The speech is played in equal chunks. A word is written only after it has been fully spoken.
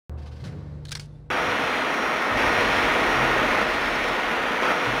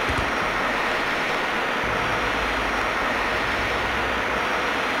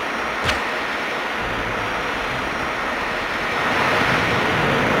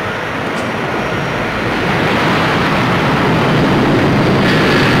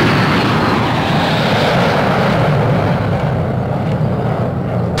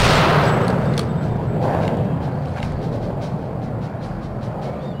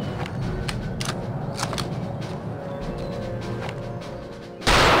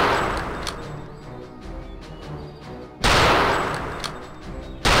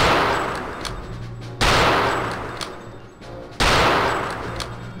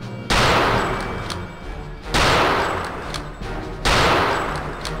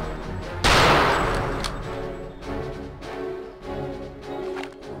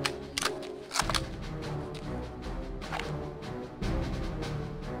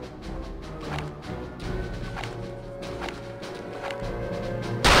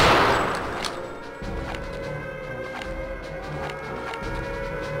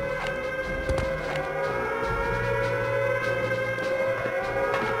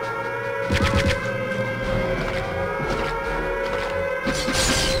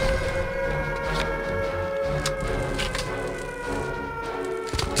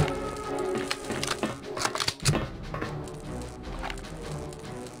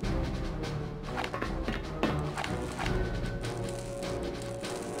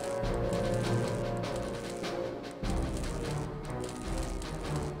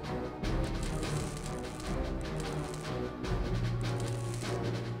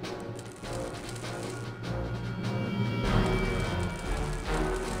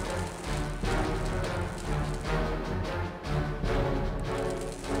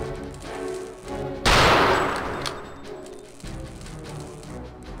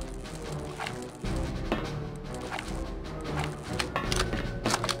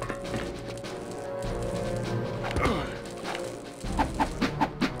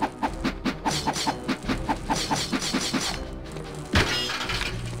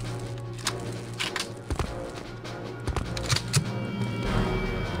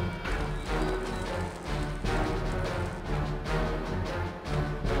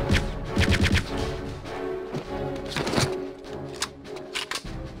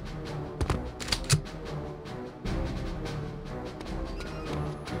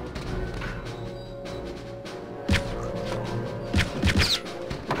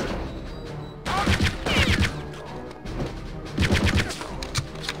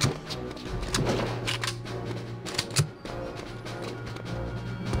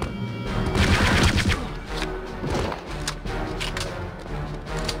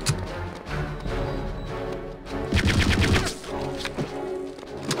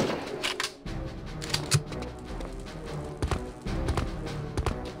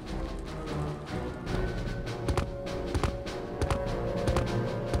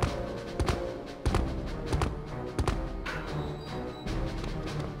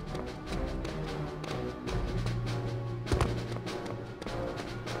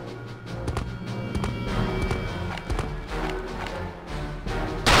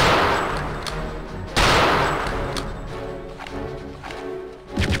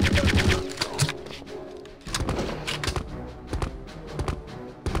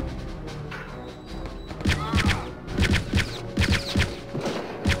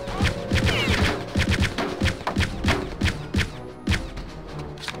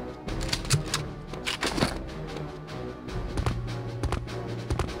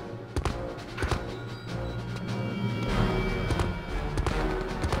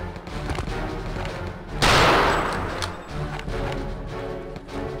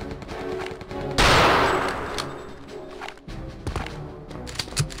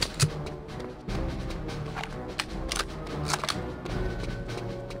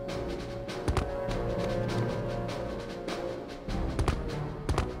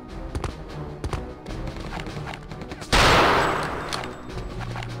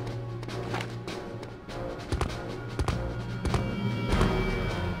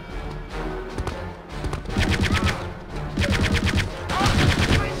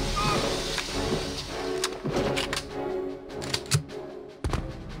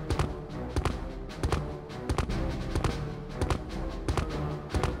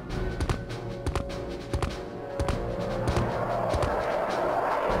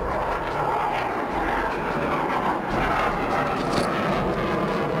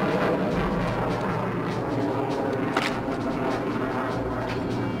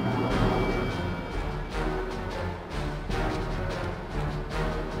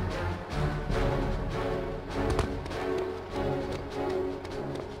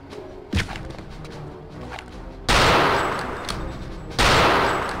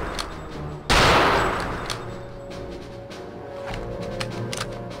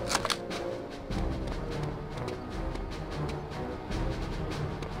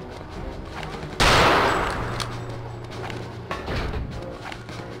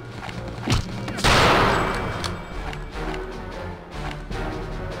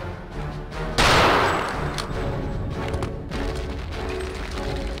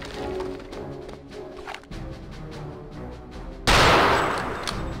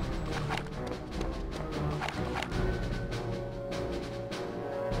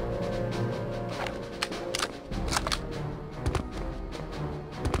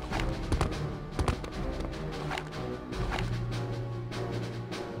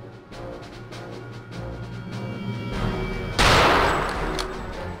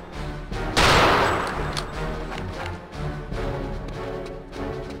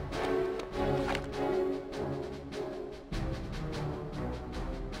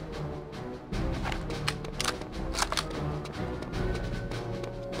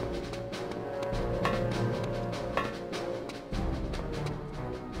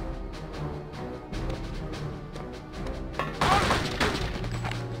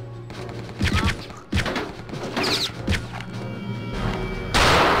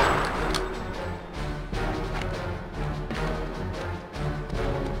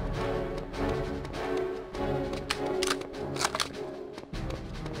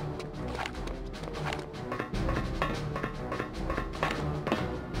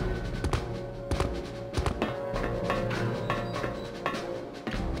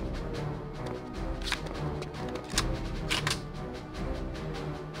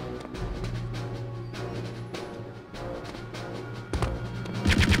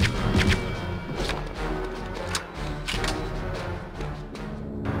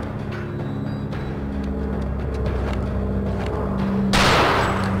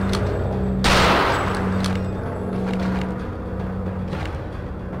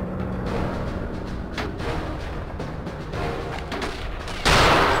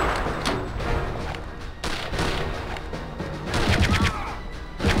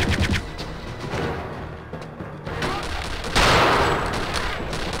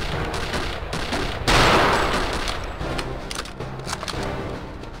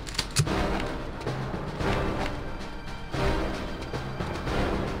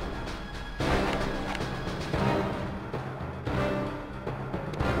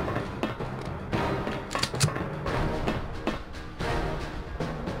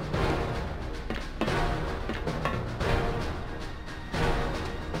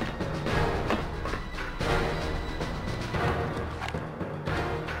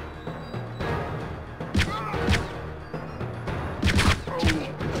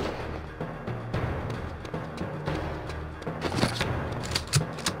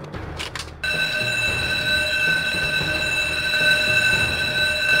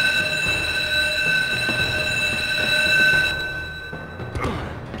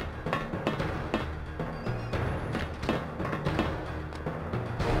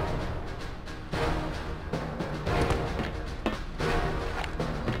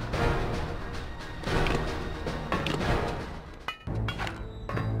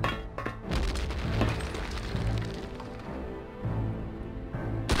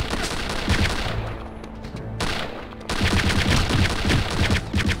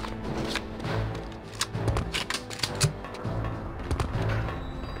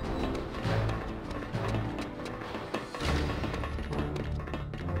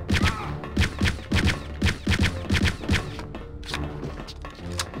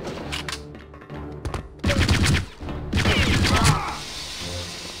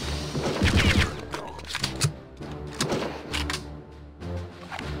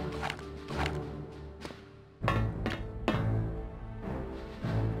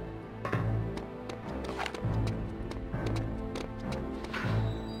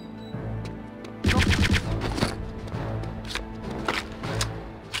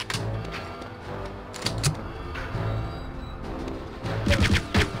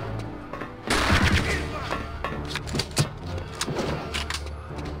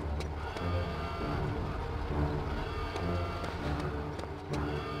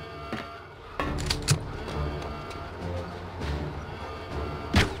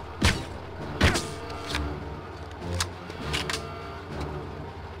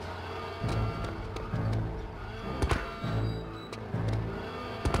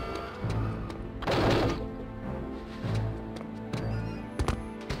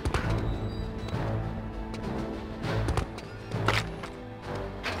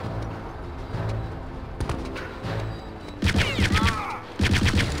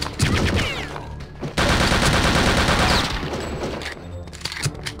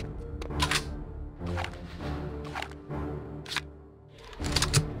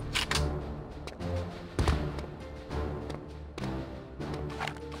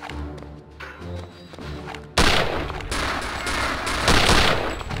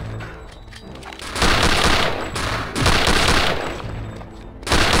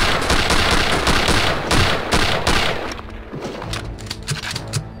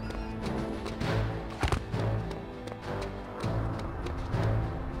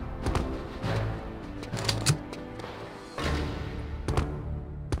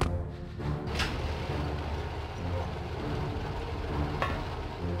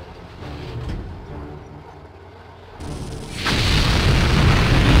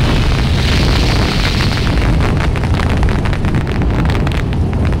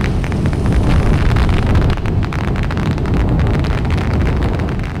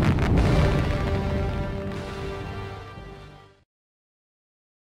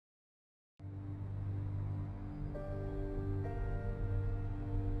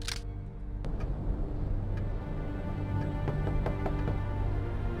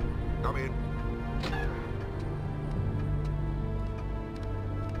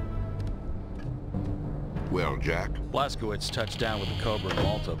Well, Jack? Blazkowicz touched down with the Cobra in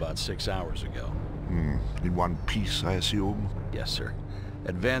Malta about 6 hours ago. In one piece, I assume? Yes, sir.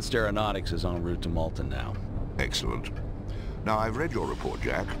 Advanced Aeronautics is en route to Malta now. Excellent. Now, I've read your report,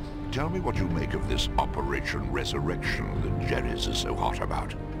 Jack. Tell me what you make of this Operation Resurrection that Jerry's is so hot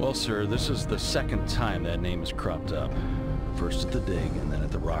about. Well, sir, this is the second time that name has cropped up. First at the dig and then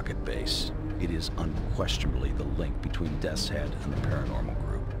at the rocket base. It is unquestionably the link between Death's Head and the paranormal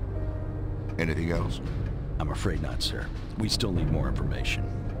group. Anything else? I'm afraid not, sir. We still need more information.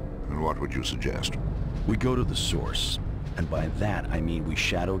 And what would you suggest? We go to the source. And by that, I mean we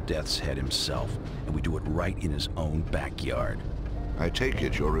shadow Death's Head himself, and we do it right in his own backyard. I take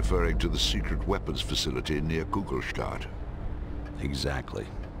it you're referring to the secret weapons facility near Kugelstadt. Exactly.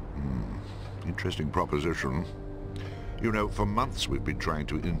 Interesting proposition. You know, for months we've been trying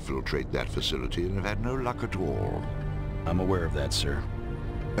to infiltrate that facility and have had no luck at all. I'm aware of that, sir.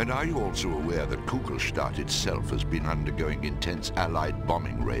 And are you also aware that Kugelstadt itself has been undergoing intense Allied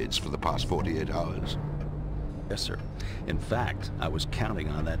bombing raids for the past 48 hours? Yes, sir. In fact, I was counting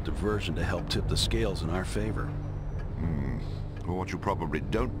on that diversion to help tip the scales in our favor. Well, what you probably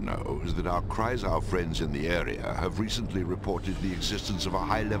don't know is that our Kreisau friends in the area have recently reported the existence of a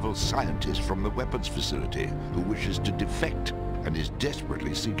high-level scientist from the weapons facility who wishes to defect and is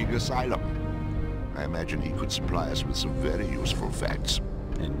desperately seeking asylum. I imagine he could supply us with some very useful facts.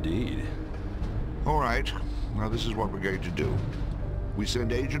 Indeed. All right. Now this is what we're going to do. We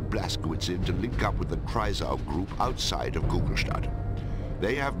send Agent Blazkowicz in to link up with the Kreisau group outside of Kugelstadt.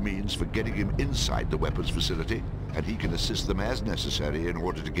 They have means for getting him inside the weapons facility, and he can assist them as necessary in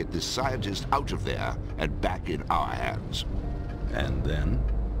order to get this scientist out of there and back in our hands. And then?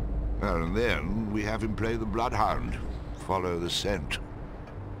 And then we have him play the bloodhound, follow the scent.